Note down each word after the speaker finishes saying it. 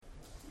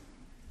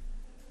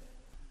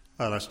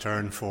Well, let's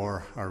turn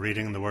for our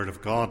reading in the Word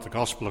of God, the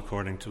Gospel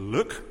according to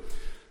Luke.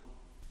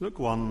 Luke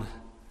 1,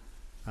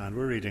 and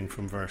we're reading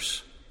from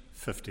verse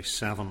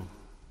 57.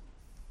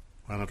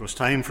 When it was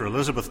time for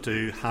Elizabeth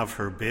to have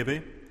her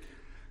baby,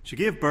 she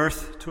gave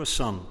birth to a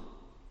son.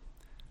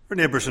 Her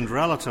neighbours and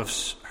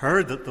relatives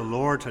heard that the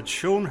Lord had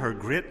shown her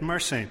great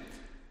mercy,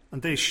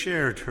 and they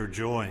shared her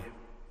joy.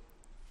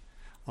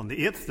 On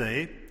the 8th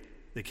day,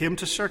 they came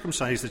to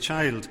circumcise the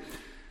child,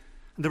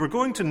 and they were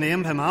going to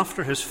name him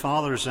after his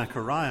father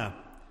Zechariah.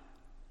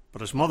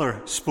 But his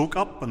mother spoke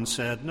up and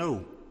said,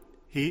 "No,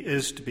 he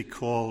is to be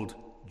called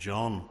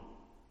John."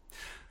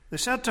 They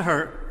said to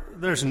her,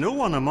 "There's no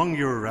one among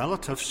your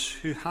relatives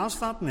who has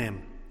that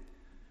name."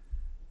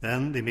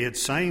 Then they made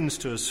signs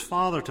to his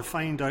father to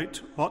find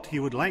out what he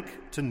would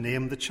like to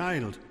name the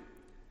child.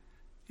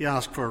 He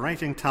asked for a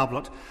writing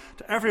tablet.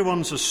 To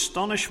everyone's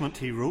astonishment,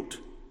 he wrote,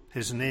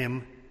 "His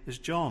name is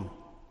John."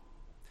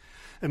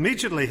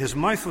 Immediately his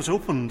mouth was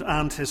opened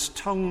and his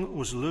tongue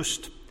was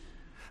loosed,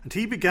 and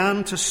he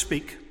began to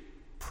speak,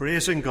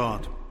 praising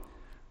God.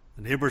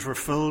 The neighbours were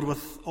filled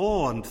with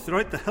awe, and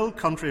throughout the hill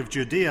country of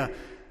Judea,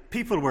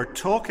 people were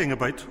talking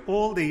about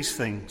all these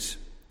things.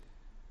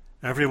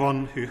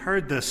 Everyone who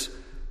heard this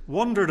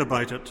wondered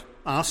about it,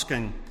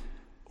 asking,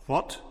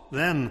 "What,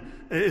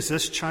 then, is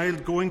this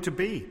child going to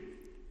be?"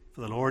 For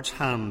the Lord's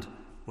hand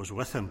was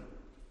with him.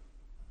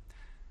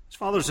 His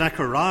father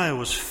Zechariah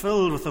was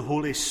filled with the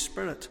Holy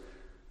Spirit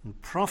and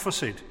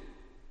prophesied,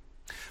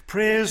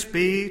 "Praise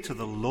be to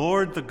the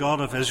Lord, the God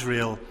of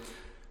Israel,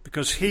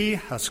 because he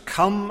has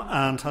come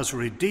and has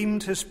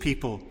redeemed his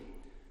people.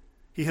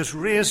 He has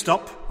raised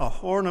up a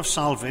horn of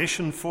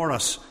salvation for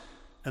us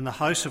in the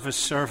house of his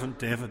servant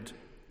David,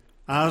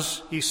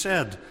 as he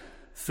said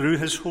through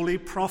his holy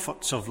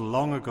prophets of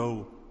long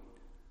ago,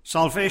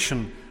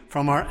 salvation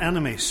from our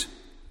enemies,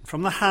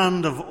 from the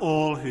hand of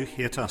all who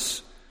hate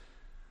us,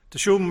 to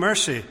show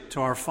mercy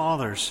to our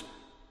fathers,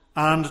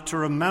 and to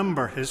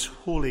remember his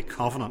holy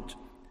covenant,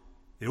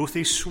 the oath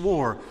he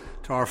swore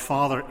to our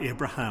father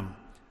Abraham,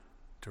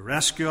 to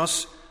rescue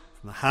us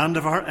from the hand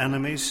of our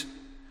enemies,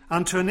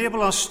 and to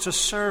enable us to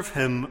serve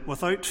him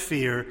without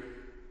fear,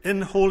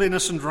 in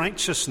holiness and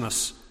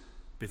righteousness,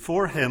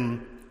 before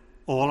him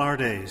all our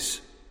days.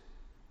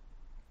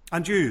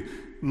 And you,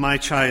 my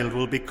child,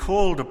 will be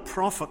called a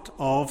prophet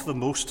of the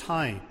Most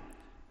High,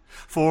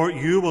 for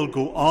you will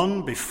go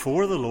on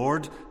before the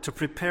Lord to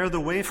prepare the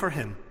way for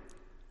him,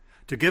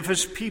 to give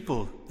his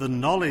people the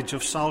knowledge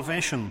of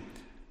salvation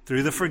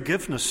through the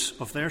forgiveness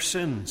of their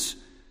sins,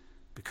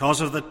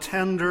 because of the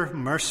tender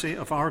mercy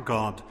of our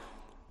God,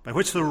 by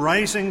which the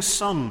rising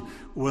sun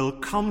will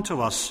come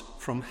to us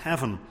from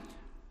heaven,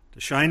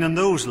 to shine on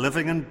those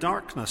living in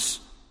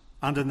darkness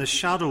and in the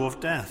shadow of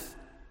death,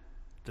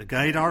 to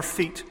guide our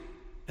feet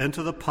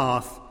into the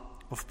path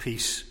of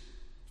peace."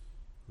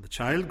 The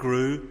child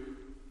grew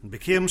and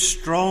became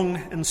strong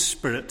in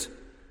spirit,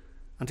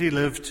 and he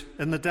lived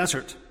in the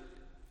desert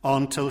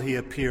until he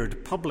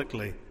appeared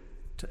publicly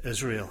to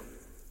Israel.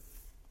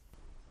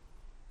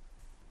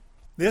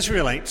 The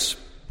Israelites,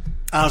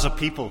 as a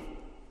people,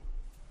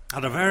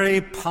 had a very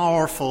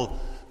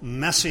powerful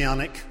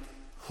messianic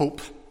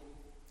hope.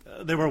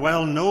 They were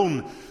well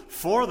known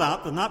for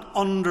that, and that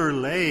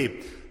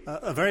underlay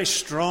a very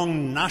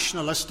strong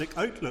nationalistic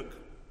outlook.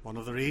 One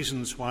of the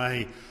reasons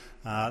why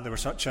they were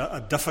such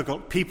a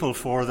difficult people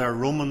for their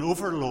Roman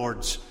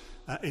overlords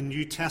in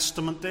New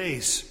Testament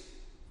days.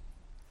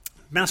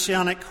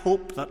 Messianic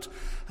hope that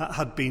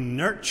had been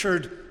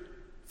nurtured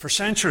for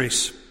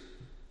centuries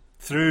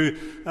through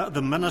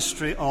the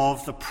ministry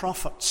of the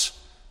prophets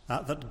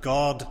that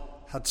God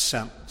had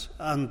sent.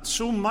 And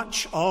so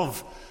much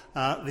of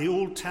the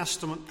Old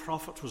Testament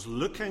prophet was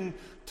looking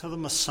to the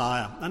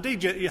Messiah.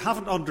 Indeed, you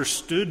haven't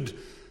understood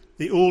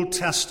the Old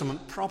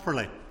Testament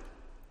properly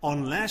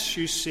unless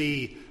you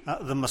see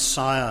the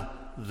Messiah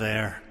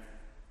there.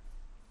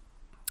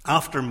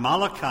 After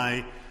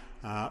Malachi,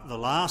 the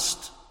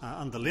last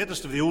and the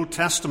latest of the Old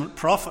Testament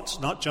prophets,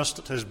 not just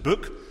that his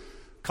book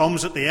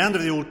comes at the end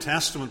of the Old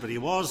Testament, but he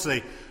was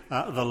the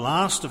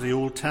last of the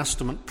Old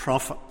Testament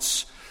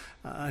prophets.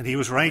 And he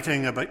was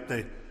writing about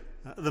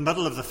the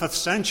middle of the 5th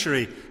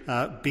century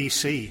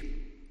BC.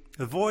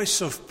 The voice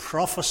of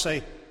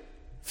prophecy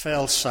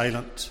fell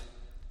silent.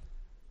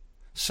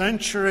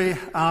 Century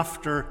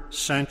after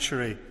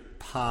century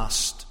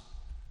passed.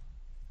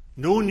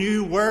 No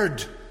new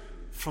word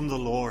from the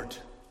Lord.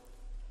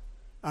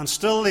 And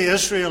still the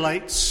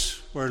Israelites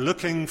were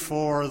looking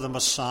for the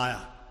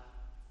Messiah.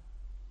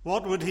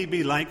 What would he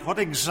be like? What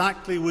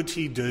exactly would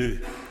he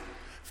do?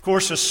 Of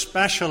course,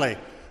 especially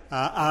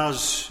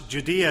as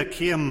Judea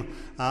came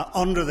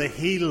under the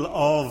heel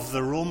of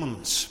the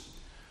Romans.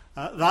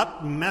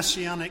 That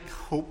messianic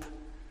hope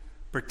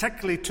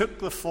particularly took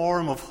the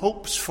form of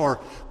hopes for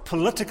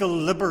political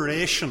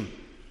liberation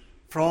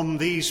from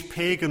these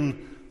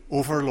pagan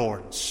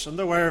overlords. And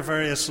there were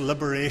various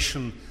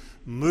liberation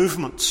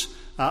movements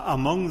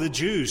among the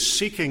Jews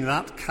seeking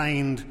that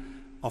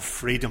kind of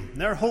freedom.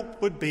 Their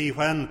hope would be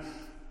when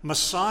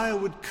Messiah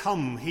would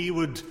come, he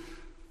would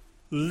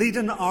lead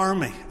an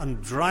army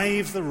and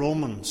drive the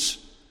Romans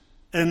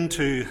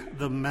into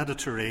the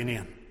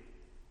Mediterranean.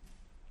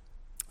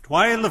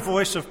 While the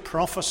voice of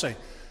prophecy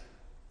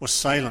was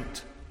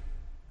silent,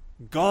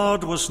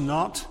 God was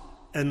not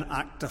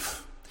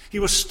inactive. He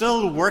was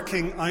still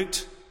working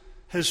out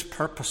his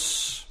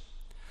purpose.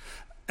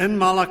 In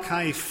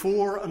Malachi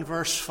 4 and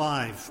verse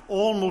 5,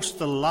 almost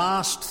the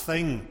last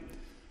thing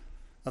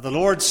that the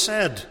Lord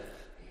said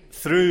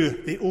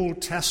through the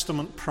Old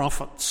Testament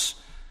prophets,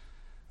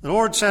 the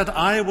Lord said,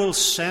 I will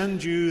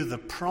send you the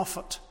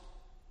prophet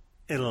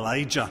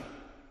Elijah.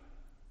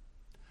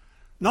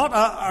 Not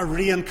a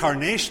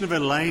reincarnation of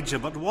Elijah,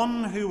 but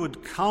one who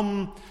would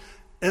come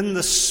in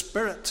the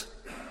spirit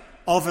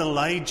of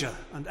Elijah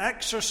and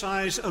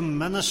exercise a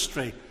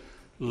ministry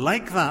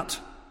like that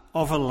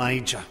of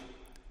Elijah.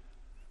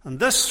 And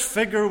this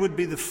figure would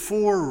be the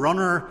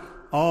forerunner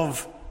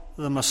of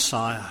the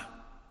Messiah.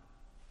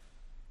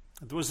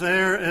 It was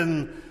there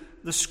in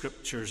the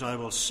Scriptures, I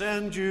will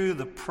send you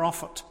the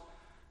prophet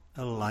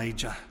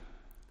Elijah.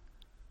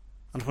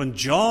 And when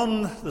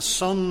John, the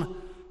son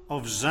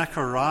of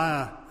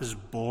Zechariah, is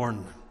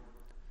born,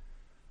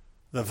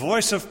 the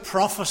voice of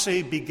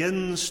prophecy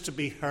begins to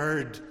be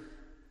heard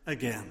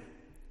again.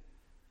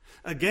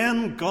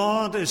 Again,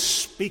 God is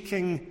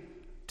speaking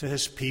to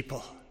his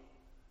people.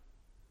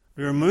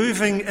 We are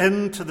moving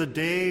into the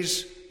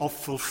days of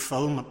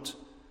fulfillment.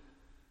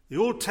 The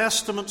Old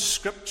Testament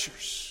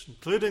scriptures,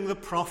 including the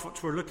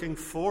prophets, were looking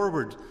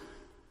forward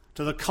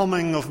to the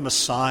coming of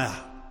Messiah.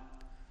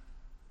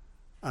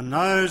 And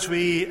now as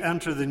we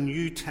enter the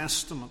New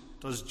Testament,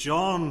 as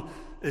John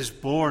is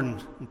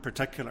born in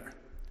particular,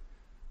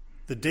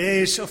 the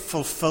days of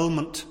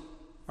fulfillment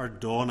are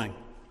dawning.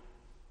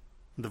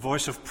 And the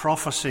voice of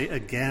prophecy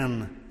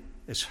again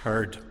is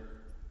heard.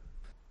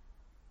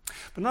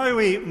 But now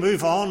we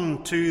move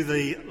on to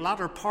the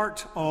latter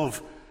part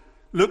of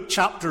Luke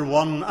chapter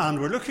 1, and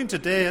we're looking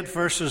today at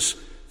verses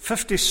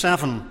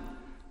 57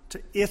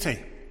 to 80.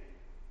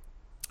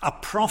 A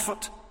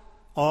prophet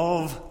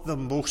of the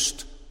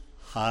Most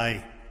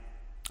High.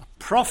 A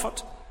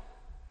prophet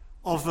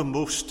of the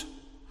Most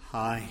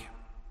High.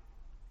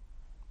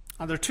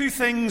 And there are two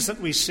things that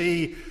we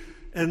see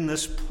in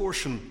this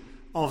portion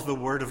of the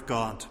Word of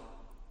God.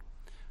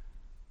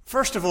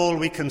 First of all,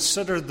 we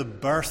consider the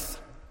birth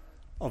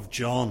of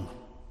John.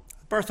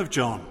 The birth of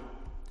John.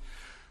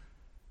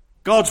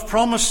 God's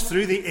promise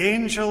through the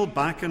angel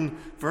back in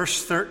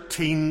verse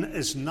 13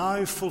 is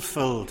now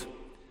fulfilled.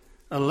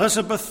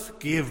 Elizabeth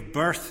gave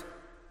birth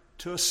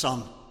to a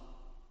son.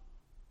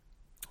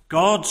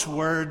 God's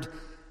word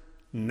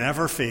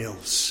never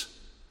fails.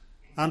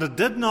 And it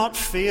did not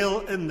fail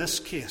in this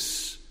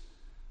case.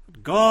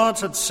 God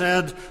had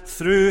said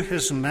through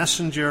his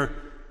messenger,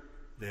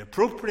 the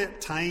appropriate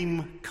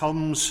time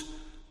comes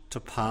to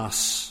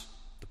pass.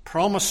 The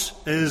promise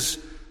is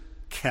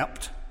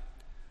kept.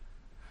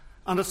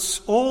 And it's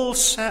all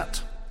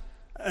set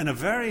in a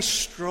very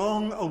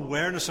strong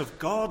awareness of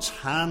God's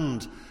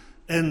hand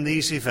in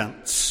these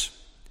events.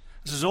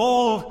 This is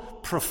all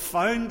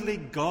profoundly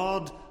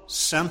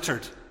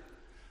God-centered.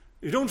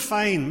 You don't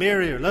find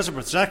Mary,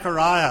 Elizabeth,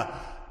 Zechariah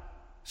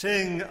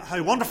saying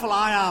how wonderful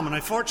I am and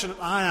how fortunate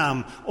I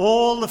am.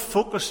 All the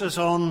focus is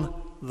on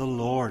the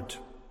Lord.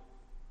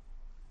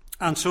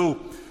 And so,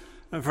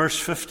 in verse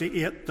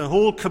 58, the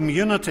whole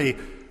community,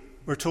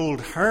 we're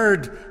told,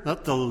 heard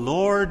that the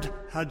Lord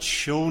had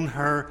shown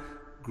her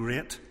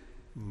great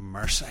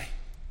mercy.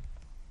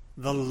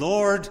 The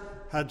Lord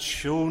had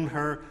shown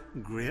her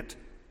great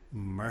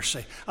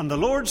mercy. And the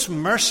Lord's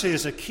mercy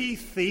is a key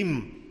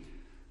theme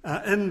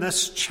in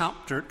this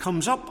chapter. It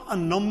comes up a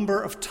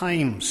number of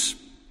times.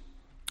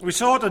 We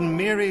saw it in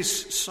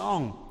Mary's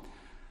song,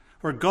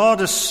 where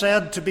God is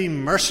said to be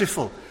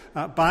merciful,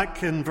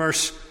 back in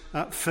verse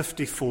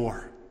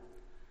 54.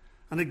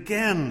 And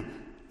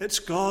again, it's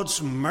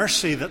God's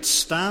mercy that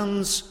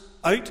stands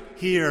out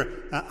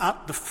here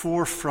at the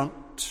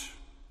forefront.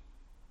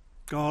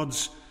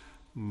 God's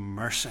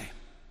mercy.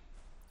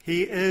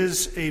 He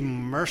is a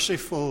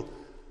merciful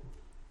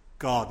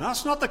God.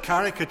 That's not the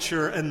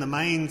caricature in the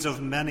minds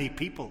of many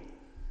people.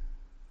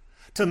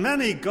 To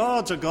many,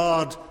 God's a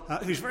God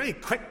who's very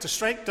quick to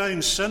strike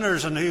down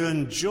sinners and who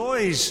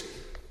enjoys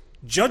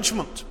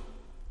judgment.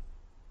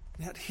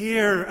 Yet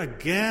here,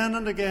 again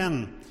and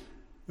again,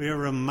 we are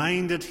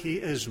reminded he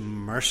is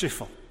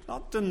merciful,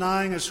 not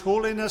denying his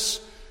holiness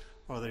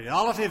or the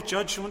reality of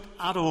judgment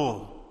at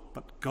all,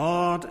 but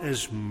God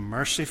is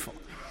merciful.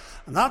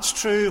 And that's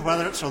true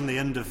whether it's on the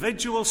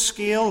individual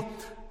scale,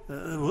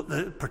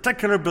 the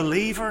particular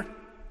believer,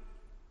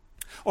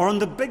 or on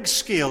the big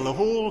scale, the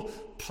whole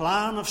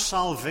plan of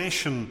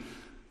salvation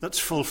that's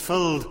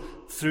fulfilled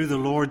through the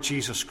Lord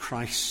Jesus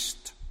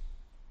Christ.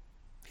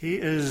 He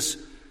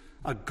is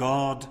a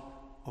God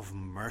of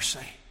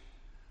mercy.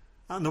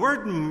 And the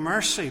word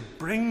mercy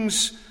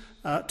brings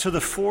to the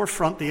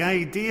forefront the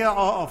idea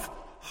of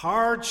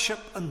hardship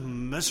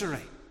and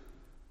misery.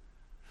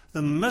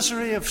 The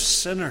misery of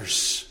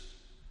sinners.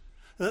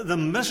 The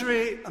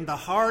misery and the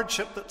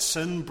hardship that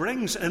sin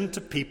brings into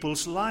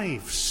people's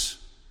lives.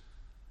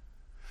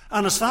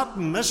 And it's that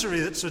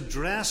misery that's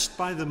addressed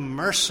by the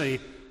mercy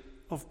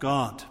of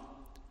God.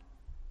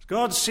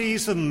 God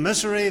sees the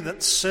misery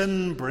that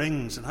sin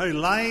brings and how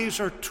lives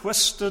are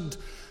twisted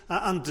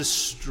and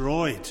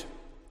destroyed.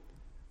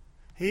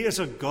 He is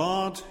a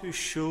God who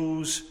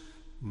shows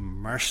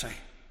mercy.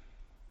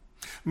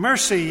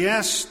 Mercy,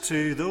 yes,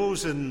 to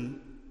those in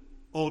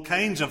all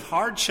kinds of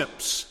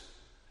hardships,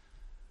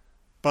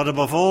 but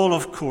above all,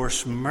 of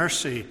course,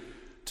 mercy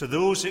to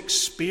those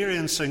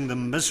experiencing the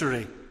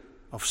misery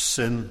of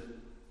sin.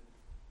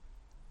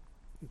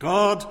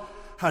 God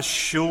has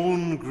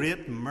shown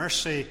great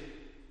mercy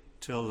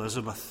to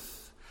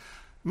Elizabeth.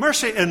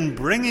 Mercy in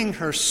bringing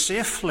her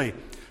safely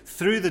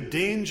through the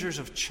dangers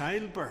of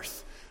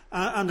childbirth.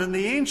 And in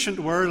the ancient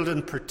world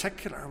in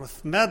particular,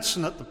 with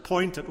medicine at the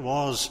point it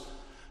was,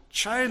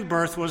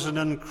 childbirth was an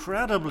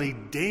incredibly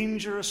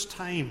dangerous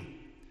time.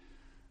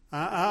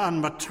 And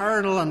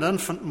maternal and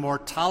infant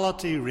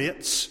mortality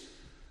rates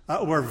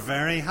were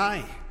very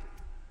high.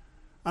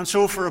 And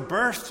so for a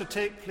birth to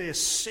take place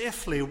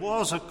safely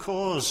was a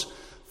cause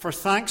for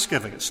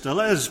thanksgiving. It still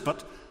is,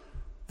 but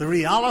the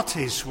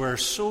realities were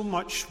so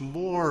much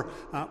more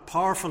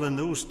powerful in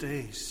those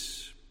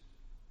days.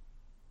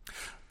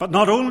 But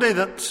not only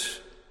that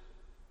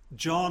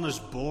John is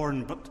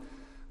born, but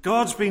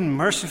God's been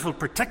merciful,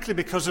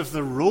 particularly because of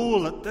the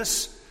role that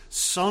this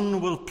son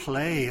will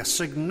play, a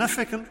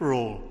significant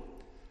role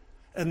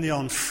in the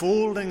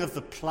unfolding of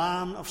the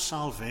plan of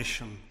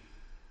salvation.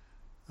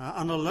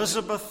 And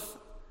Elizabeth,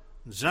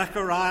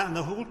 Zechariah, and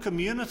the whole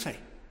community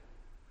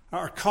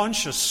are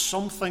conscious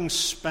something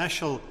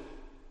special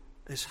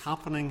is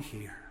happening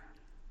here.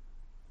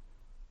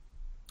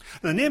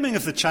 The naming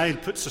of the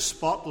child puts a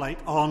spotlight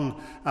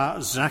on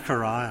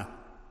Zechariah.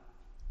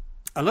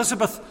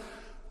 Elizabeth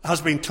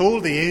has been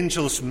told the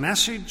angel's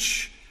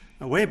message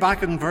way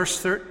back in verse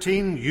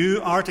 13,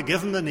 you are to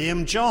give him the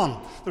name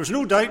John. There was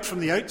no doubt from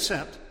the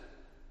outset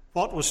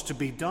what was to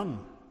be done.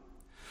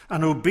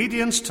 And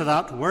obedience to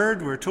that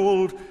word, we're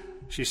told,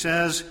 she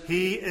says,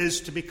 he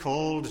is to be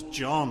called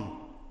John,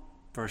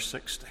 verse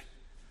 60.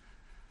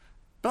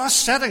 But that's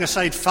setting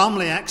aside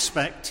family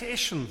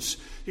expectations.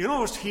 You can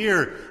always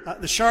hear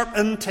the sharp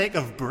intake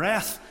of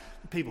breath.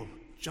 People,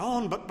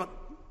 John, but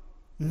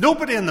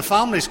nobody in the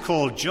family's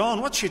called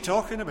John. What's she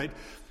talking about?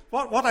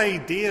 What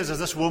ideas has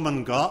this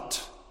woman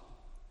got?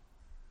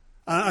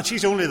 And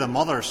she's only the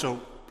mother,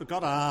 so we've got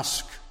to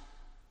ask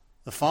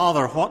the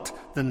father what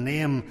the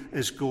name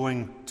is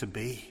going to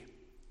be.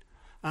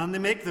 And they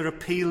make their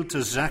appeal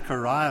to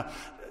Zechariah.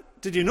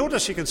 Did you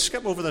notice, you can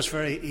skip over this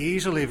very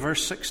easily,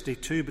 verse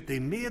 62, but they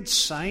made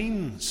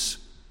signs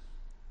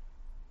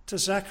to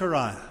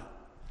Zechariah.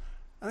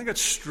 I think it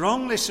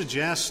strongly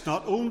suggests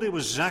not only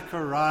was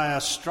Zechariah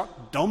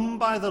struck dumb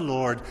by the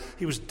Lord,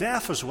 he was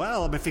deaf as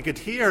well. If he could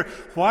hear,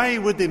 why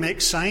would they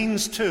make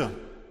signs to him?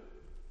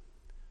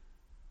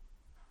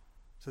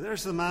 So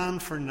there's the man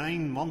for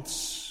 9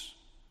 months,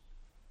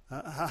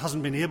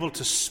 hasn't been able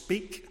to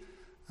speak,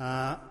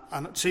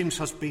 and it seems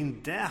has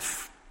been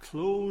deaf,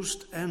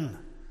 closed in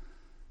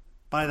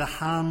by the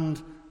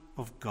hand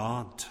of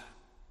God.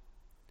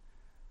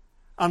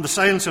 And the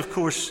silence, of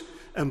course,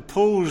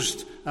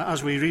 imposed,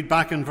 as we read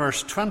back in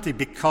verse 20,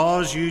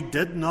 because you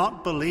did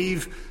not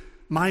believe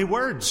my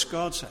words,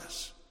 God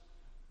says.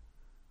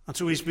 And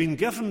so he's been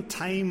given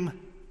time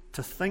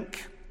to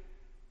think.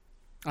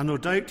 And no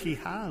doubt he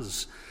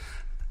has.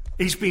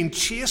 He's been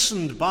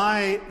chastened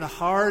by the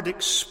hard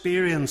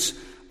experience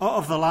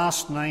of the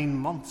last 9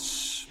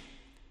 months.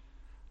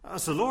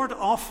 As the Lord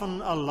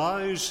often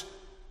allows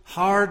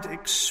hard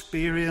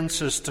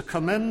experiences to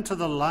come into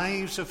the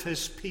lives of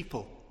his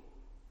people,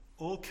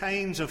 all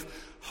kinds of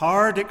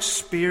hard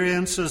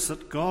experiences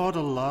that God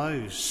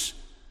allows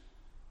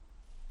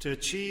to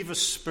achieve a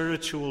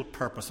spiritual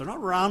purpose. They're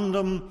not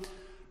random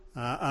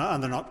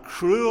and they're not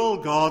cruel.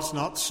 God's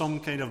not some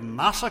kind of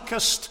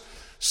masochist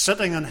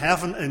sitting in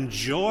heaven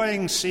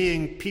enjoying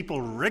seeing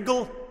people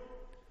wriggle.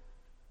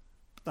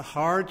 The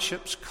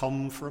hardships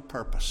come for a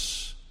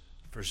purpose.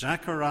 For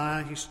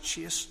Zechariah, he's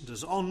chastened.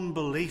 His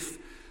unbelief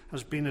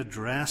has been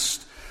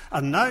addressed.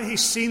 And now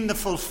he's seen the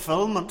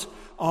fulfillment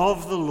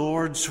of the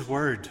Lord's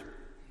word.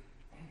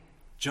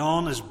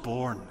 John is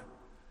born.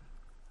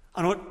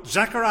 And what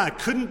Zechariah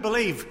couldn't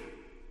believe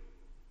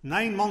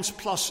 9 months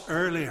plus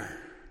earlier,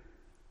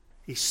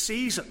 he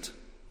sees it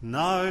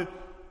now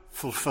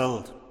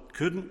fulfilled.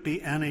 Couldn't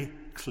be any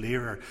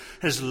clearer.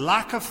 His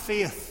lack of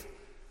faith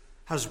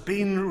has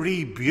been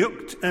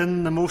rebuked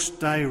in the most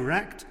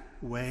direct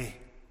way.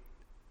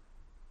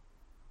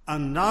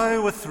 And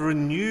now with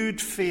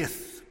renewed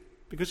faith,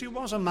 because he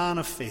was a man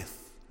of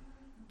faith,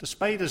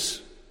 despite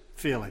his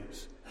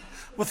failings,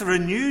 with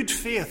renewed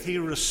faith he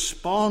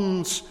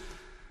responds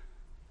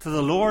to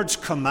the Lord's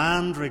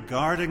command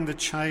regarding the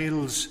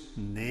child's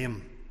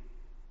name.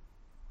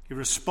 He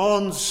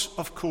responds,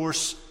 of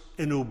course,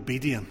 in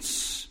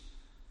obedience.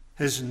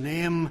 His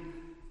name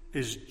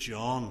is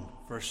John,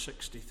 verse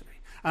 63.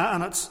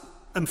 And it's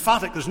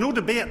emphatic. There's no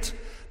debate.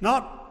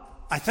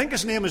 Not, I think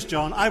his name is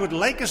John. I would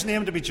like his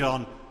name to be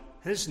John.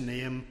 His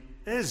name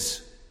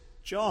is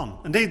John.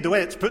 Indeed, the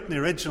way it's put in the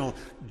original,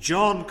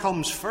 John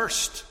comes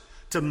first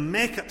to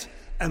make it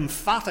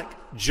emphatic.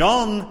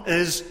 John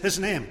is his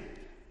name.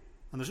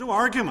 And there's no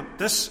argument.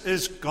 This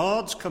is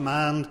God's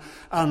command,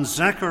 and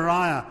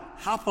Zechariah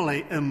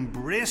happily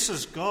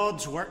embraces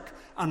God's work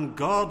and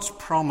God's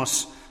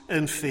promise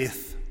in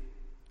faith.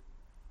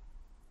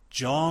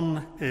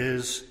 John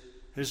is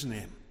his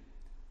name.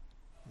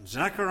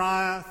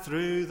 Zechariah,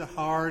 through the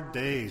hard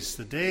days,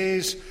 the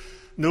days,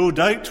 no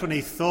doubt, when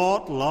he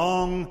thought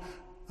long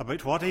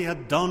about what he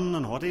had done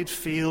and what he'd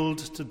failed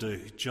to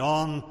do.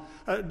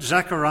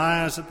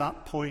 Zechariah is at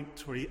that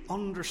point where he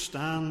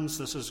understands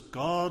this is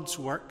God's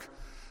work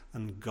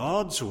and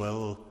God's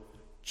will.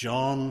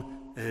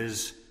 John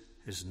is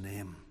his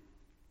name.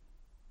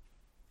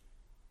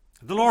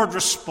 The Lord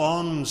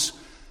responds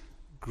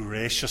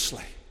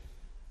graciously.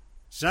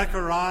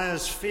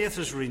 Zechariah's faith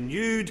is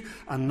renewed,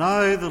 and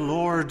now the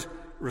Lord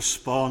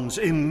responds.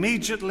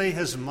 Immediately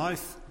his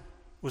mouth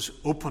was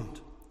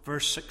opened.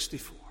 Verse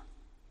 64.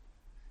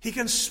 He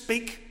can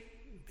speak.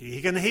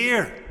 He can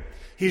hear.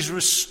 He's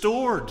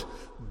restored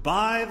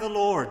by the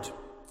Lord.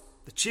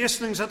 The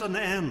chastening's at an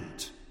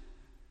end.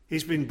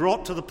 He's been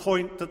brought to the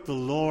point that the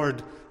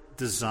Lord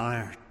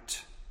desired.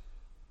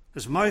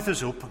 His mouth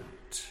is opened.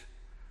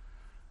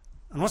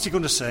 And what's he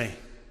going to say?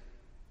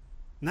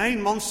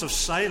 9 months of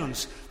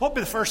silence. What would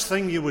be the first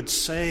thing you would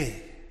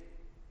say?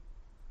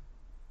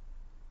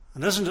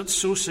 And isn't it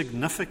so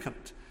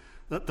significant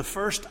that the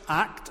first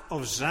act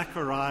of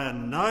Zechariah,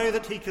 now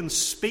that he can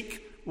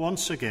speak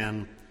once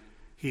again,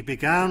 he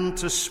began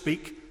to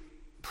speak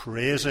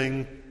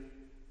praising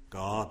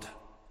God.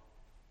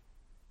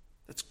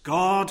 It's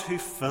God who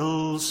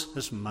fills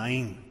his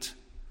mind.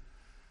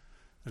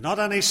 There's not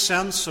any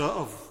sense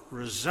of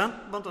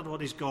resentment at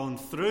what he's gone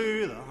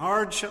through, the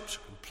hardships,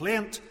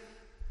 complaint.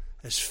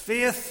 His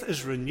faith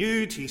is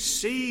renewed. He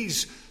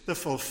sees the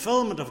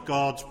fulfillment of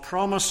God's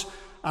promise,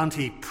 and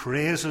he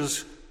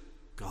praises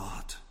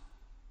God.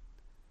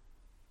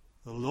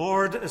 The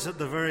Lord is at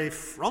the very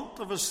front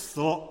of his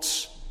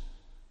thoughts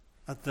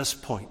at this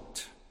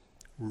point.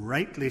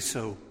 Rightly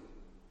so.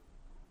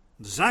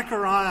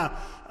 Zechariah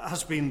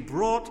has been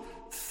brought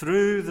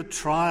through the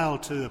trial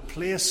to a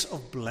place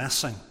of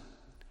blessing.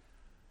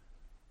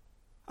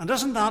 And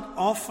isn't that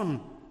often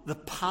the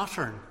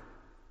pattern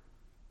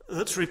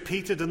that's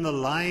repeated in the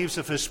lives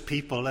of his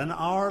people, in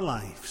our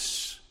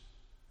lives?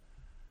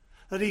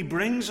 That he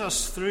brings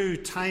us through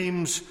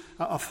times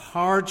of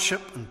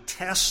hardship and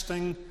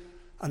testing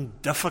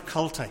and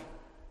difficulty.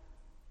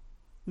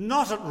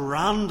 Not at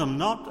random,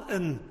 not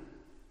in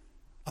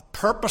a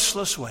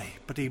purposeless way,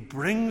 but he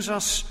brings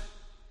us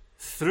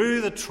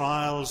through the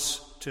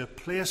trials to a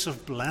place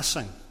of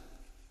blessing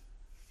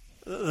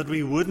that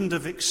we wouldn't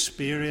have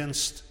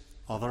experienced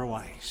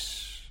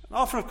otherwise. And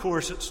often, of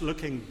course, it's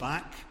looking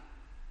back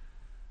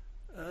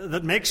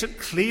that makes it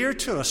clear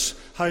to us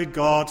how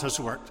God has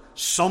worked.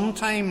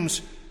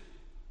 Sometimes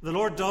the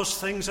Lord does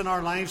things in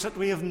our lives that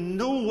we have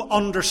no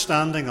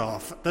understanding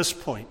of at this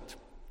point.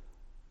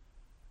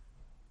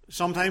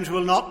 Sometimes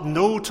we'll not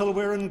know till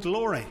we're in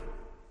glory,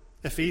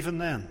 if even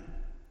then.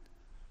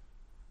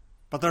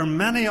 But there are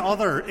many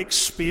other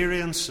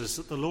experiences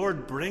that the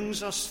Lord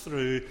brings us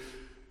through,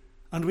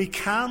 and we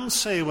can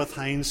say with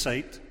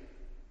hindsight,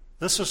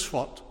 this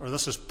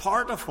is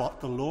part of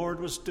what the Lord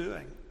was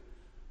doing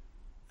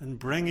in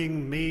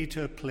bringing me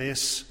to a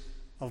place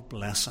of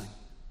blessing.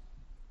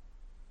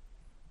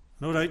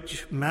 No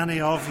doubt many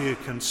of you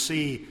can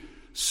see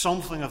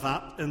something of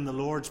that in the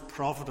Lord's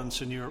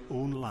providence in your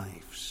own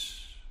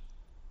lives.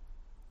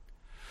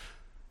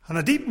 And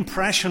a deep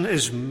impression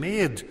is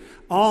made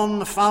on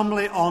the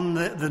family, on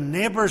the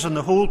neighbours and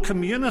the whole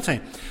community.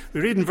 We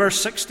read in verse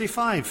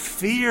 65,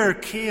 fear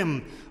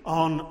came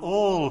on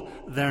all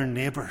their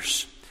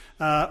neighbours.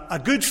 A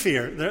good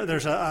fear.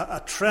 There's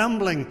a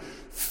trembling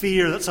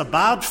fear that's a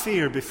bad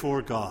fear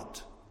before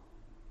God.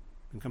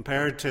 And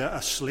compared to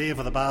a slave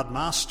with a bad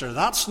master,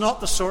 that's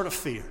not the sort of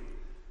fear.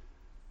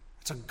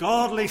 It's a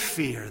godly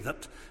fear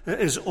that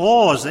is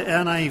awe, as the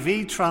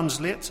NIV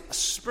translates, a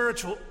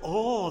spiritual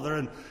awe. They're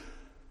in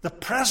the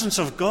presence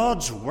of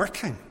God's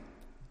working.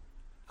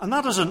 And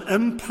that has an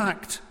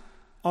impact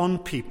on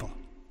people.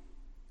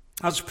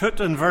 As put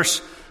in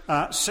verse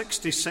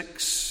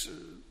 66,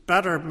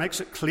 better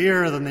makes it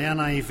clearer than the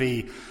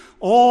NIV.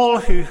 All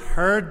who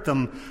heard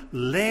them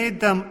laid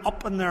them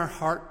up in their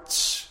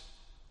hearts.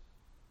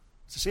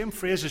 It's the same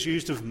phrase as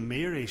used of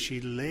Mary.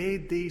 She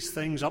laid these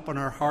things up in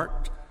her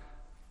heart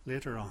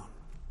later on.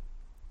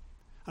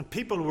 And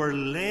people were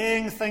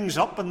laying things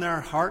up in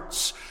their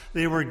hearts.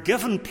 They were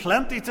given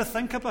plenty to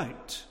think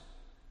about.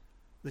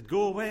 They'd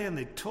go away and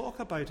they'd talk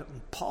about it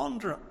and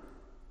ponder it.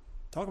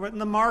 Talk about it in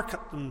the market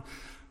and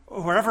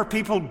wherever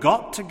people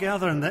got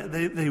together, and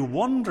they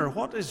wonder,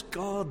 what is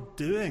God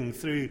doing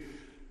through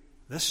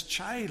this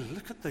child?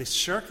 Look at the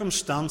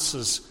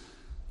circumstances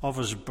of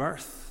his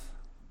birth.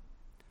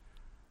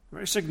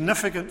 Very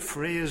significant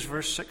phrase,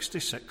 verse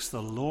 66,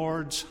 the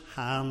Lord's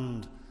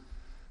hand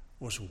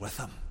was with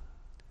him.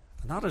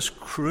 And that is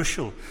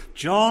crucial.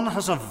 John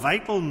has a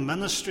vital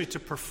ministry to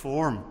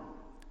perform.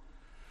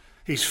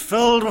 He's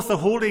filled with the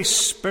Holy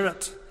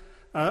Spirit,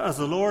 as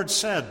the Lord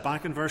said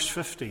back in verse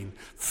 15.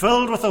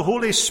 Filled with the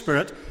Holy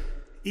Spirit,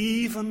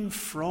 even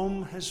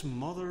from his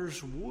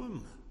mother's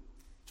womb.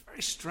 It's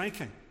very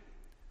striking.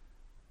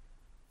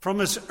 From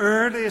his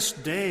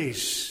earliest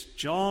days,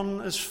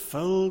 John is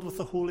filled with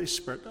the Holy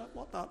Spirit.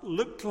 What that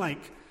looked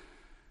like,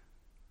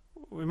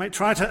 we might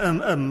try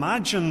to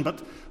imagine, but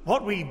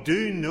what we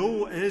do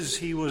know is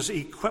he was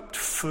equipped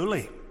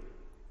fully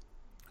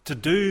to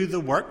do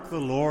the work the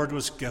Lord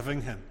was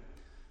giving him.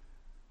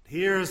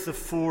 Here is the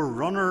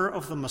forerunner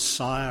of the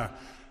Messiah.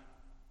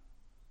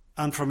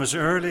 And from his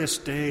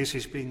earliest days,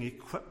 he's being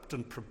equipped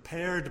and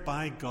prepared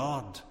by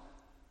God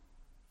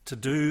to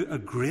do a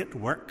great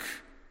work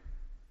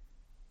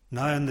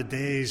now in the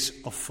days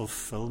of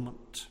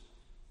fulfillment.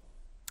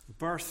 The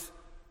birth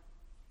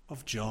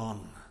of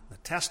John, the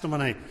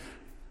testimony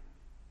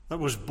that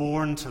was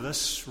born to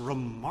this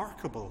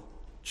remarkable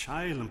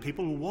child. And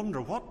people wonder,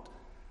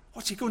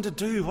 what's he going to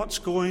do? What's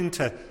going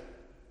to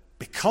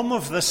become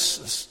of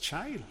this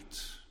child?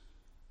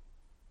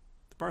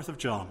 The birth of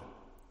John.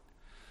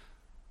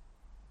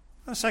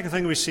 The second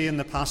thing we see in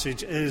the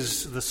passage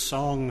is the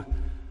song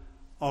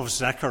of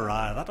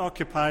Zechariah. That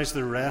occupies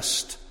the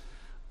rest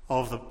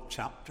of the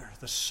chapter.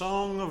 The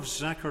song of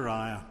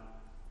Zechariah.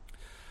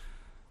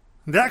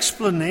 The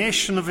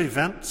explanation of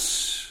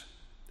events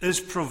is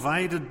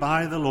provided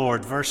by the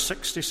Lord. Verse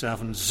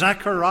 67,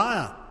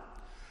 Zechariah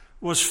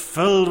was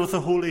filled with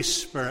the Holy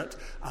Spirit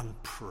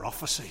and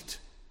prophesied.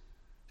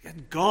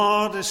 Yet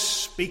God is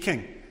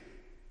speaking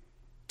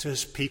to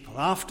his people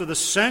after the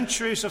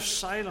centuries of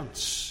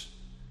silence.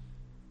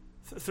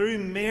 Through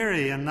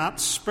Mary and that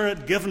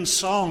Spirit-given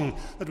song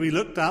that we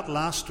looked at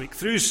last week,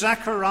 through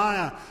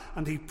Zechariah,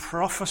 and he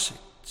prophesied.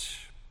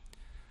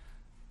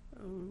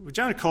 We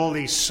generally call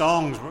these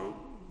songs,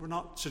 we're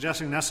not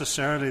suggesting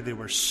necessarily they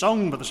were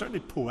sung, but they're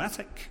certainly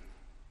poetic.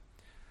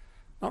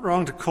 Not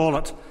wrong to call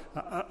it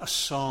a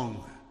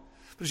song.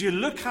 But as you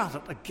look at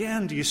it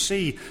again, do you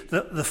see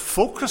that the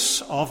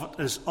focus of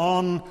it is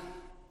on,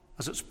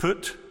 as it's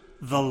put,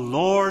 the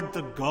Lord,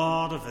 the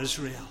God of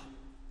Israel.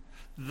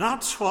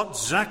 That's what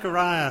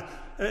Zechariah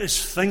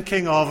is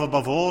thinking of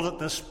above all at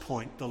this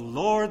point. The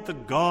Lord, the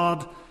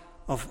God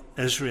of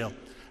Israel.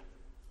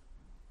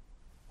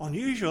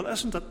 Unusual,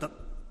 isn't it, that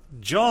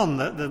John,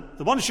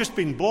 the one who's just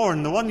been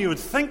born, the one you would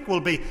think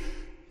will be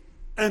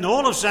in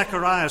all of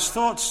Zechariah's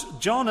thoughts,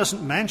 John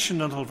isn't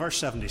mentioned until verse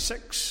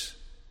 76.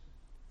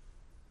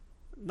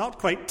 Not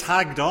quite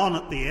tagged on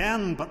at the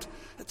end, but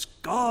it's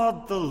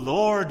God the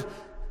Lord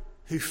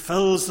who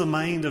fills the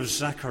mind of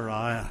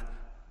Zechariah.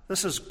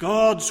 This is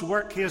God's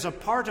work. He is a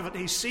part of it.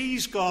 He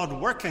sees God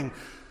working,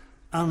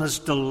 and his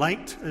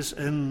delight is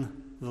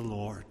in the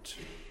Lord.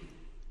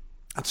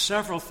 And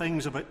several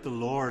things about the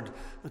Lord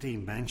that he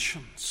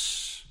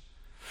mentions.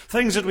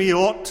 Things that we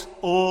ought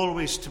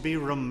always to be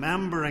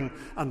remembering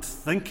and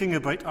thinking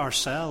about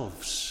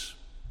ourselves.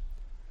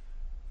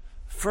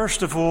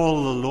 First of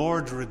all, the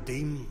Lord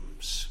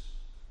redeems.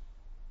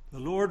 The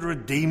Lord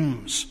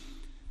redeems.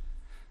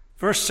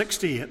 Verse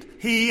 68,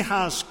 he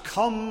has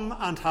come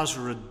and has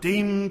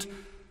redeemed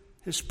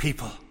his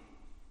people.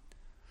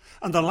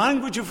 And the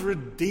language of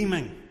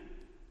redeeming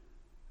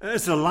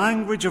is the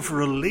language of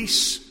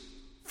release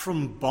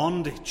from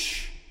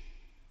bondage.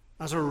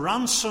 As a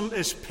ransom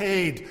is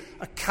paid,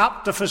 a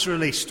captive is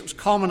released. It was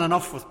common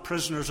enough with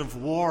prisoners of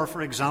war,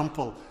 for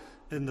example,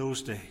 in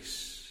those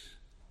days.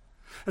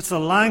 It's the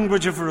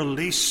language of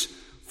release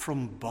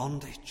from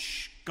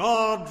bondage.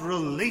 God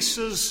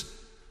releases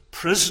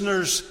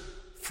prisoners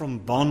from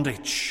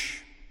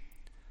bondage.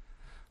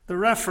 The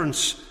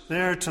reference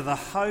there to the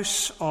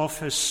house of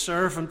his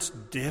servant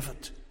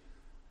David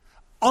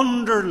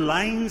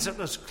underlines it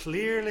as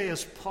clearly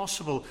as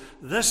possible.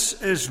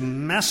 This is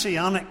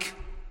messianic.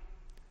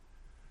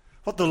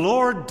 What the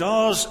Lord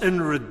does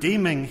in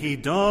redeeming, he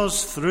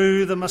does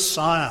through the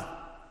Messiah.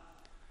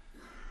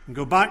 And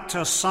go back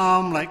to a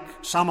psalm like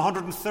Psalm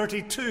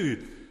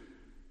 132,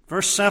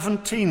 verse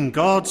 17.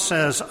 God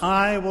says,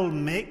 I will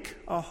make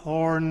a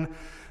horn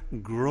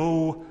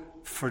grow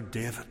for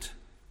David.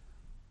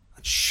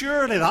 And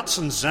surely that's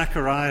in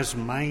Zechariah's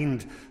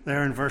mind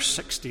there in verse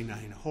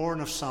 69,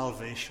 horn of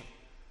salvation.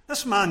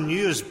 This man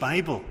knew his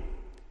Bible.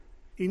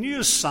 He knew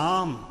his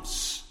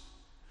Psalms.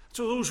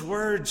 So those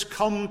words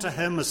come to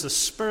him as the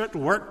Spirit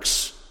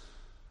works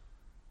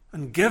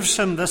and gives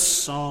him this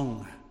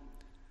song.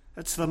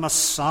 It's the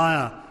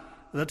Messiah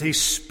that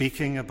he's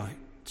speaking about.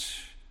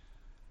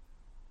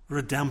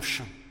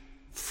 Redemption,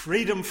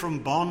 freedom from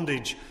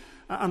bondage.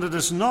 And it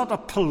is not a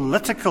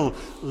political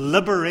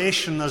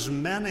liberation as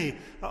many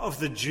of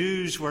the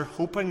Jews were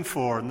hoping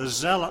for, and the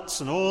zealots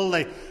and all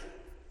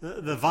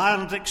the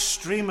violent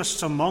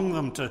extremists among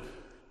them to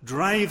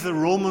drive the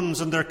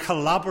Romans and their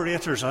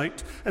collaborators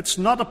out. It's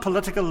not a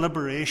political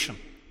liberation.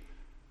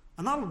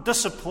 And that will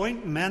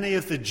disappoint many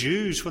of the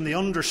Jews when they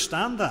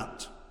understand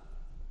that.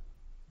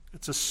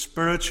 It's a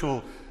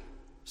spiritual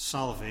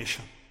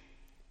salvation.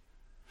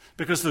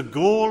 Because the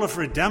goal of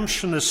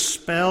redemption is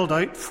spelled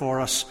out for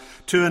us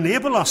to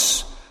enable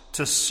us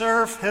to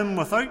serve him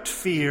without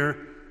fear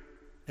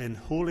in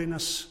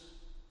holiness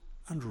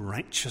and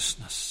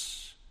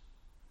righteousness.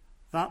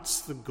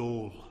 That's the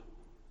goal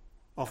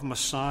of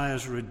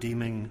Messiah's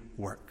redeeming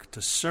work,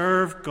 to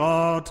serve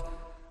God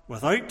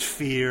without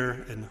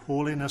fear in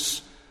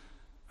holiness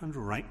and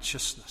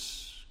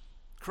righteousness.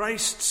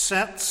 Christ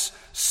sets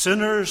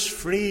sinners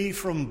free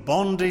from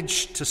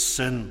bondage to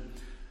sin,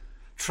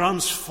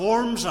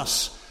 transforms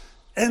us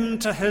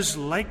into his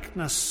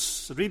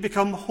likeness, that we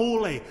become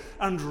holy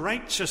and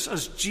righteous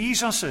as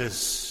Jesus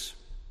is.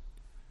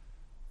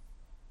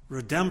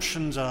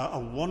 Redemption's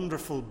a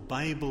wonderful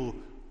Bible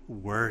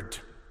word.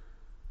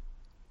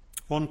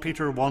 1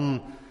 Peter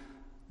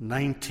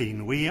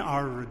 1:19, we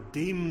are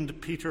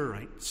redeemed, Peter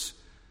writes,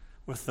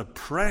 with the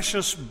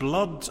precious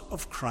blood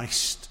of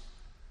Christ,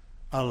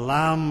 a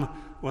lamb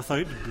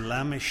without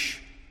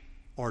blemish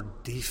or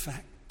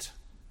defect.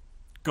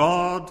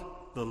 God,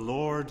 the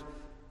Lord,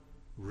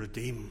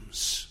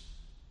 redeems.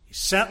 He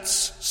sets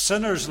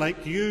sinners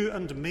like you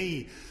and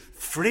me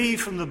free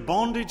from the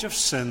bondage of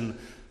sin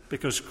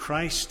because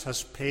Christ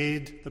has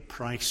paid the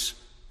price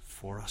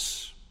for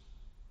us.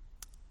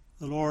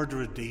 The Lord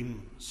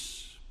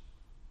redeems.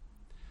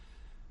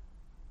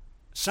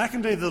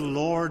 Secondly, the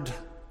Lord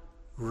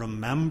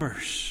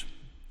remembers.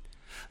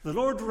 The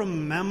Lord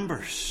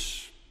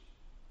remembers.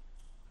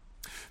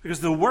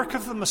 Because the work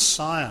of the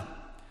Messiah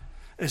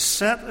is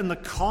set in the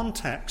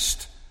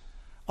context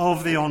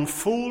of the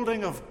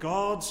unfolding of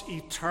God's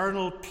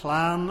eternal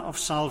plan of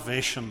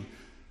salvation.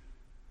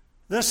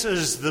 This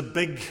is the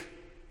big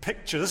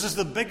picture. This is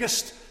the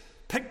biggest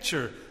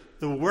picture,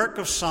 the work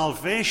of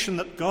salvation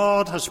that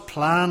God has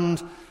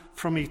planned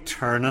from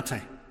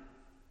eternity.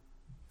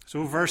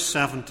 So verse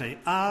 70,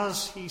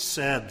 as he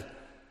said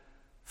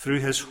through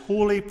his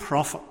holy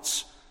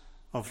prophets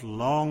of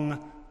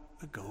long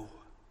ago.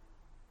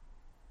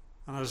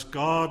 And as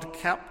God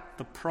kept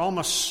the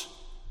promise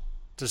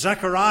to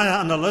Zechariah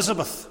and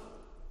Elizabeth,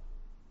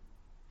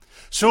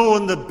 so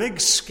on the big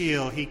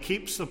scale he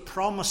keeps the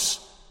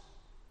promise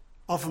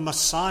of a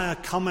Messiah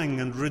coming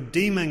and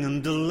redeeming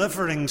and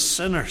delivering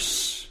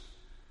sinners,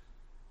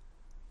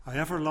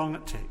 however long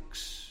it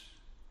takes.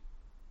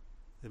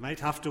 They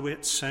might have to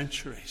wait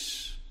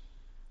centuries,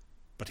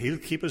 but he'll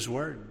keep his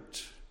word.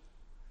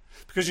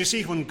 Because you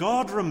see, when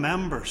God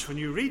remembers, when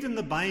you read in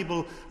the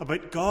Bible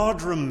about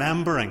God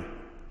remembering,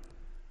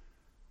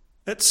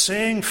 it's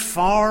saying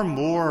far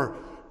more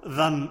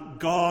than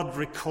God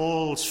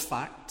recalls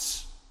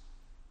facts.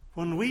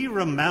 When we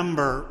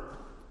remember,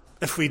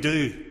 if we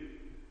do,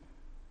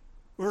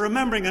 we're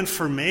remembering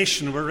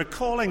information, we're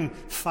recalling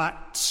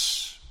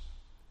facts.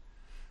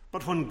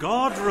 But when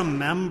God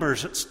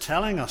remembers, it's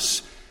telling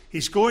us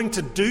he's going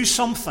to do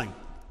something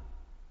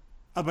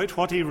about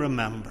what he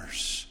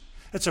remembers.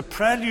 It's a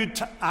prelude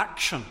to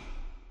action.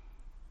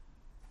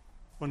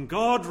 When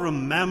God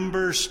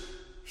remembers,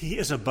 he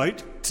is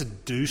about to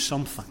do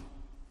something.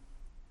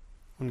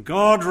 When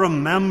God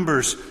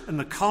remembers in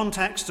the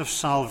context of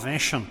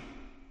salvation,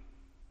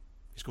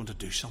 he's going to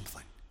do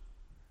something.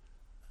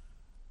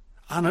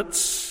 And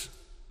it's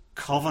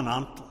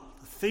covenantal.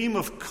 The theme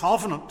of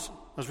covenant,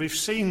 as we've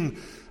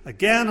seen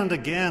again and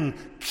again,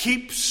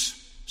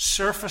 keeps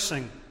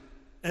surfacing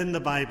in the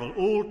Bible,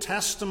 Old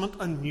Testament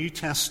and New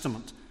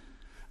Testament.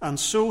 And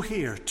so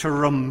here, to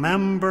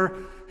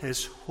remember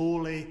his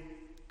holy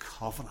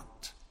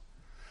covenant.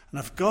 And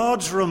if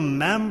God's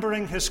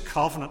remembering his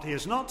covenant, he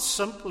is not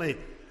simply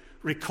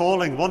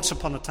recalling once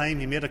upon a time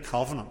he made a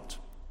covenant.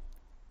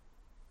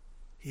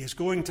 He is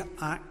going to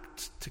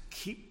act to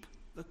keep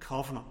the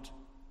covenant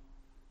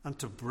and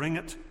to bring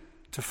it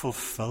to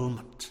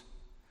fulfillment.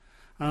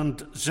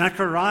 And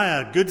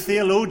Zechariah, good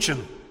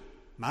theologian,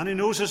 man who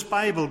knows his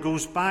Bible,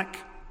 goes back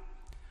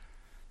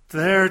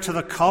there to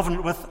the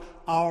covenant with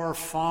our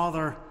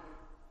father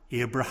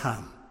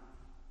Abraham.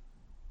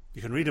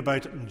 You can read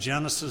about it in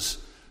Genesis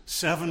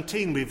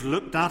 17. We've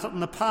looked at it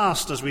in the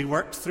past as we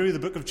worked through the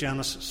book of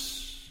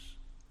Genesis.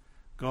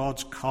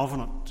 God's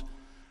covenant,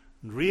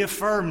 and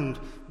reaffirmed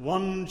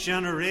one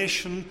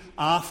generation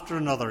after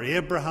another.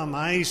 Abraham,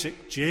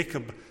 Isaac,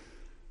 Jacob,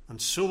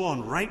 and so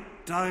on,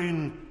 right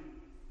down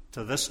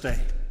to this day.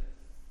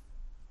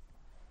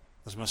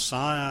 As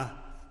Messiah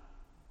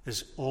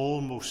is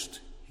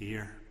almost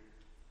here.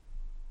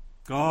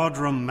 God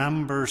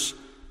remembers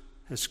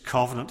his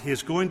covenant. He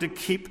is going to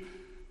keep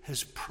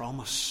his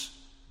promise.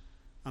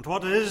 And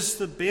what is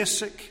the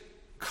basic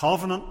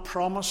covenant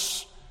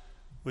promise?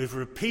 We've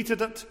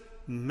repeated it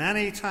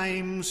many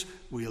times.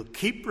 We'll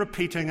keep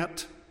repeating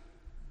it.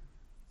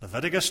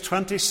 Leviticus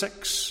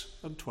 26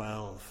 and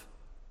 12.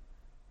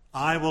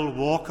 I will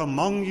walk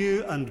among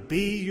you and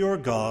be your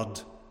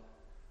God,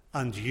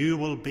 and you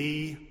will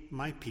be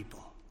my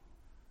people.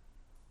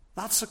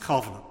 That's a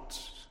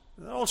covenant.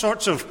 There are all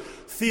sorts of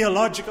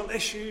theological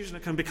issues, and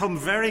it can become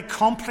very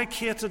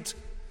complicated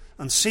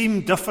and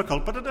seem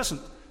difficult, but it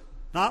isn't.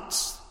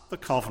 That's the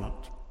covenant.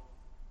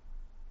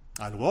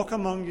 I'll walk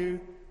among you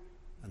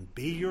and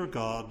be your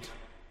God,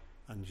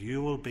 and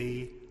you will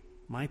be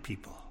my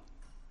people.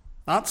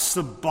 That's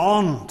the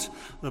bond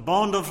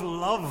of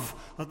love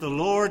that the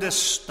Lord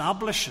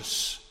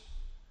establishes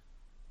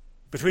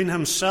between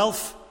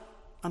himself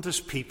and his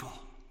people.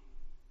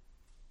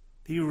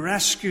 He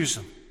rescues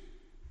them.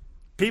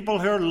 People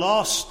who are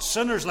lost,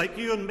 sinners like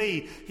you and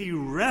me, he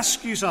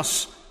rescues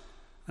us,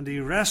 and he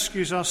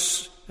rescues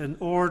us in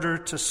order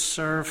to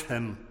serve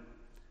him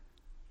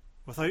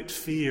without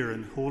fear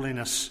in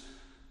holiness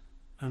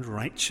and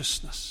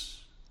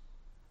righteousness.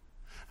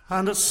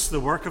 And it's the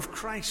work of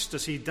Christ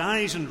as he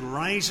dies and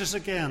rises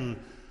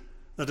again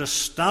that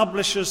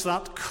establishes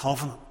that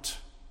covenant.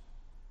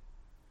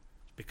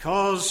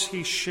 Because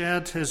he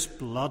shed his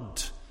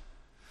blood.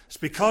 It's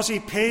because he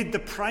paid the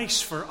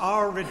price for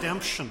our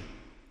redemption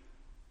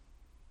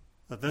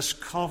that this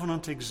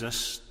covenant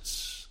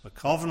exists. The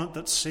covenant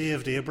that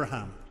saved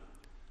Abraham.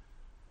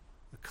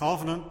 The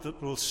covenant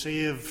that will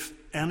save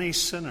any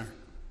sinner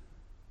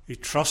who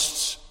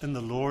trusts in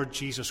the Lord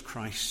Jesus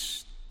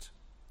Christ.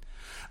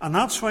 And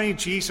that's why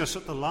Jesus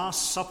at the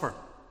Last Supper,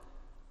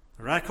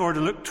 the record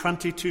in Luke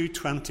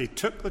 22:20,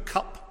 took the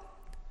cup,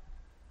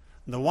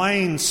 the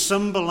wine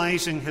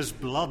symbolizing his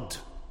blood,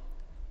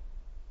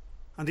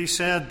 and he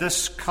said,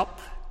 "This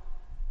cup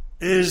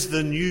is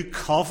the new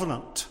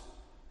covenant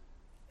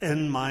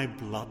in my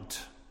blood."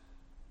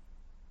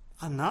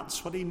 And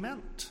that's what he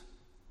meant.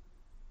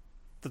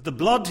 That the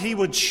blood he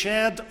would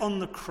shed on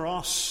the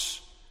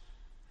cross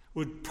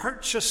would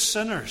purchase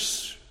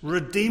sinners,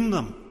 redeem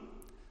them,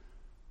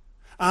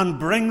 and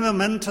bring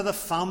them into the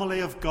family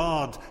of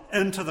God,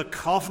 into the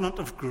covenant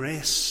of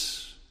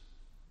grace.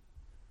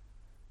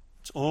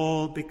 It's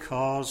all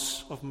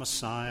because of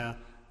Messiah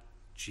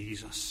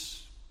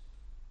Jesus.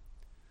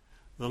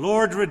 The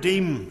Lord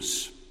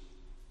redeems.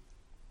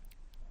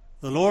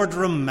 The Lord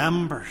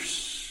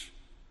remembers.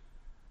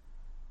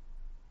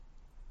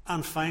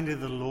 And finally,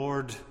 the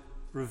Lord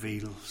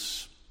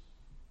reveals.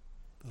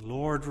 The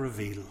Lord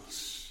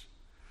reveals.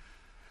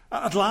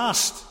 At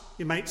last,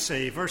 you might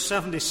say, verse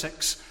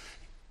 76,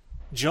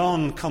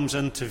 John comes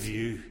into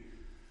view.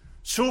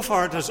 So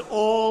far it has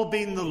all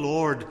been the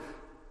Lord,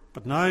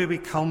 but now we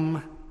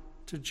come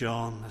to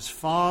John. His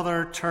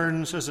father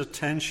turns his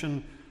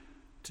attention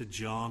to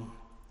John.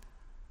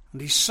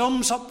 And he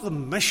sums up the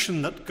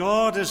mission that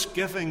God is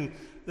giving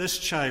this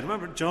child.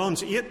 Remember,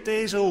 John's 8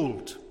 days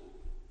old,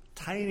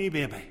 tiny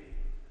baby.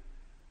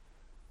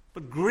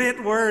 But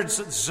great words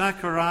that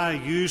Zechariah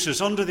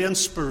uses under the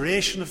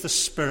inspiration of the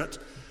Spirit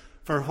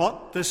for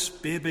what this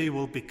baby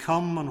will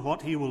become and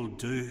what he will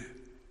do.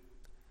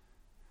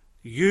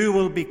 You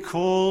will be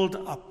called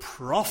a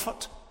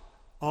prophet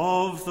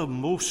of the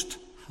Most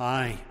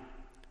High.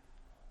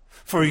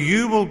 For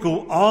you will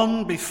go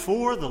on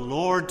before the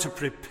Lord to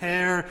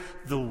prepare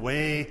the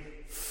way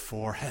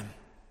for him.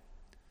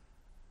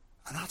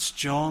 And that's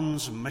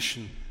John's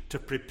mission, to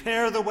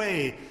prepare the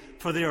way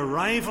for the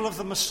arrival of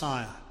the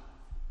Messiah.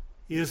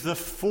 He is the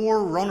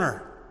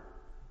forerunner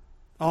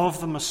of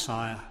the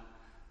Messiah.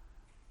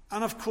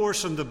 And of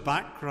course, in the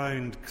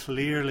background,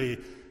 clearly,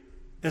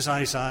 is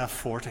Isaiah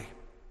 40.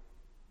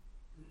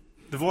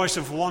 The voice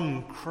of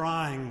one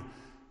crying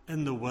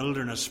in the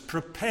wilderness,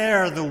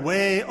 "Prepare the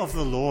way of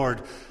the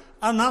Lord."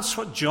 And that's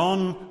what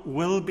John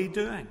will be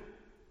doing.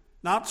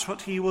 That's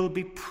what he will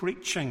be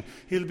preaching.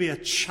 He'll be a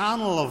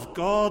channel of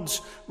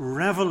God's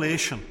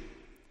revelation.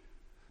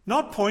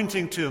 Not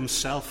pointing to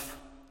himself.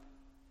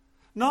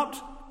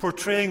 Not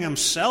portraying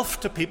himself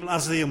to people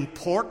as the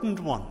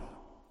important one.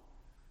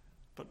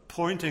 But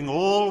pointing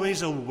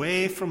always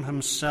away from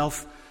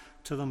himself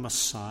to the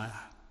Messiah.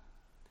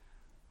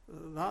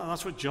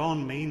 That's what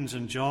John means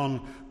in John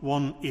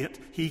 1:8.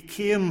 He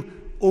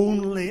came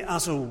only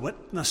as a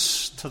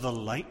witness to the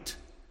light.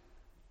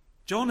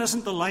 John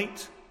isn't the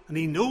light, and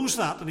he knows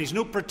that, and he's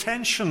no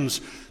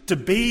pretensions to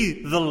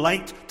be the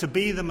light, to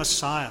be the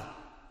Messiah.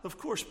 Of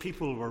course,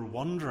 people were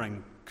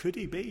wondering, could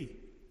he be?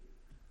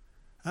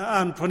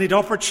 And when he'd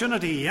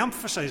opportunity, he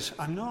emphasized,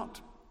 I'm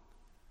not.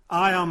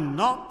 I am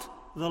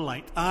not the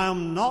light. I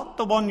am not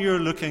the one you're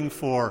looking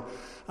for.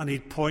 And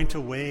he'd point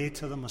away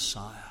to the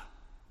Messiah.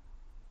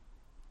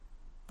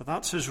 But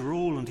that's his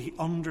role, and he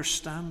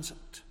understands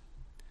it.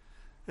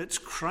 It's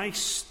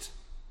Christ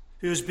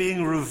who is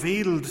being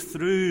revealed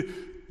through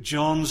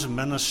John's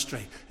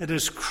ministry. It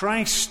is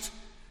Christ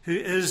who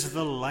is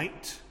the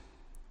light.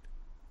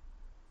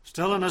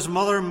 Still in his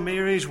mother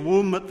Mary's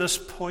womb at this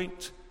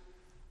point,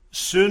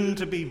 soon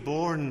to be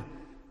born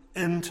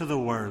into the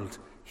world,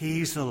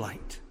 he's the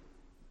light.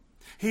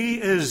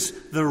 He is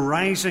the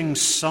rising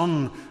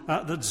sun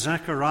that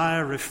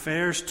Zechariah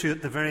refers to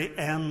at the very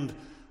end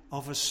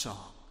of his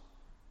song.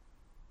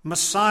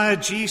 Messiah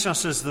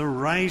Jesus is the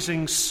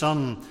rising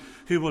sun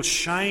who will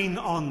shine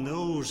on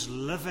those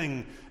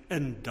living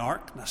in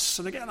darkness.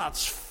 And again,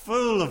 that's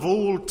full of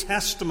Old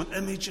Testament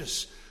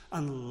images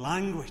and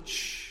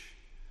language.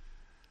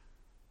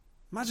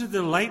 Imagine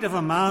the light of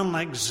a man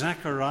like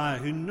Zechariah,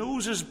 who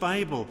knows his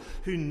Bible,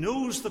 who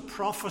knows the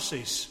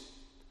prophecies,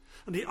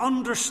 and he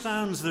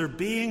understands they're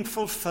being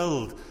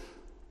fulfilled.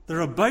 They're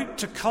about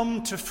to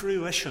come to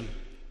fruition.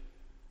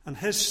 And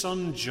his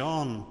son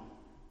John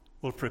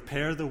will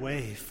prepare the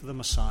way for the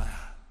Messiah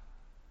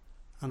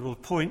and will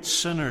point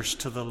sinners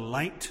to the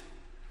light,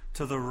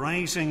 to the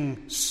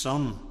rising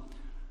sun,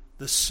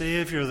 the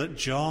Saviour that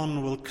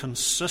John will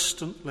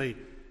consistently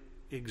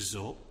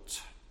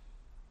exalt.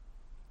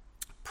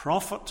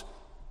 Prophet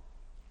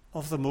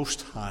of the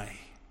Most High,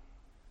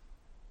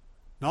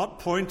 not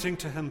pointing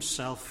to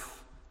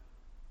himself,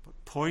 but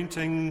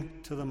pointing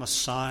to the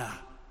Messiah,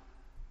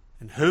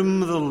 in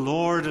whom the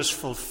Lord is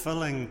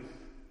fulfilling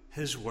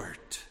his word.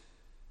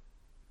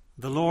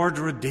 The Lord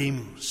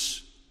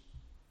redeems.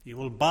 He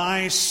will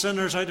buy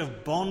sinners out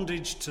of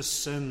bondage to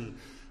sin,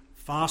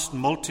 vast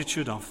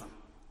multitude of them.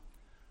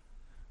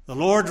 The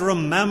Lord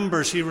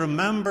remembers. He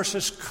remembers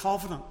his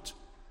covenant,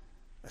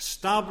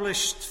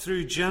 established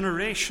through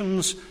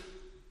generations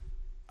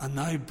and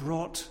now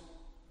brought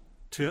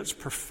to its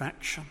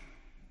perfection.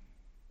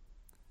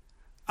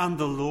 And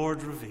the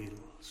Lord reveals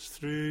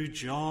through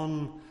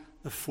John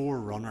the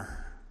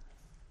forerunner,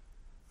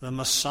 the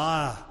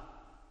Messiah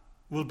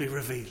will be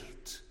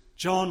revealed.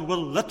 John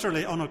will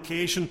literally on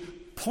occasion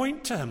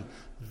point to him.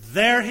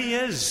 There he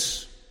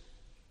is,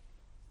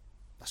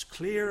 as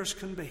clear as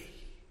can be.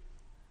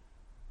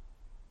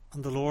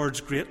 And the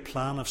Lord's great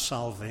plan of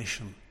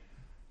salvation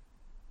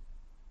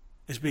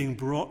is being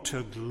brought to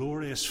a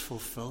glorious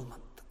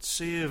fulfillment that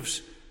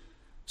saves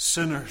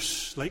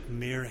sinners like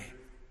Mary,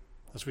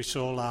 as we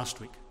saw last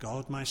week,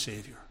 God my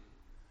Saviour,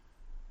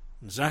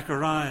 and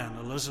Zechariah and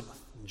Elizabeth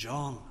and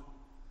John,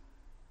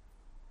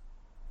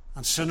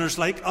 and sinners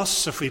like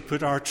us if we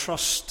put our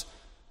trust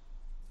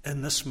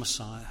in this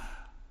Messiah,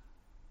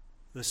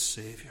 this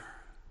Saviour,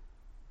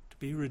 to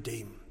be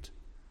redeemed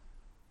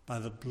by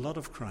the blood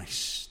of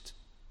Christ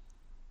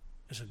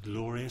is a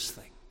glorious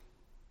thing.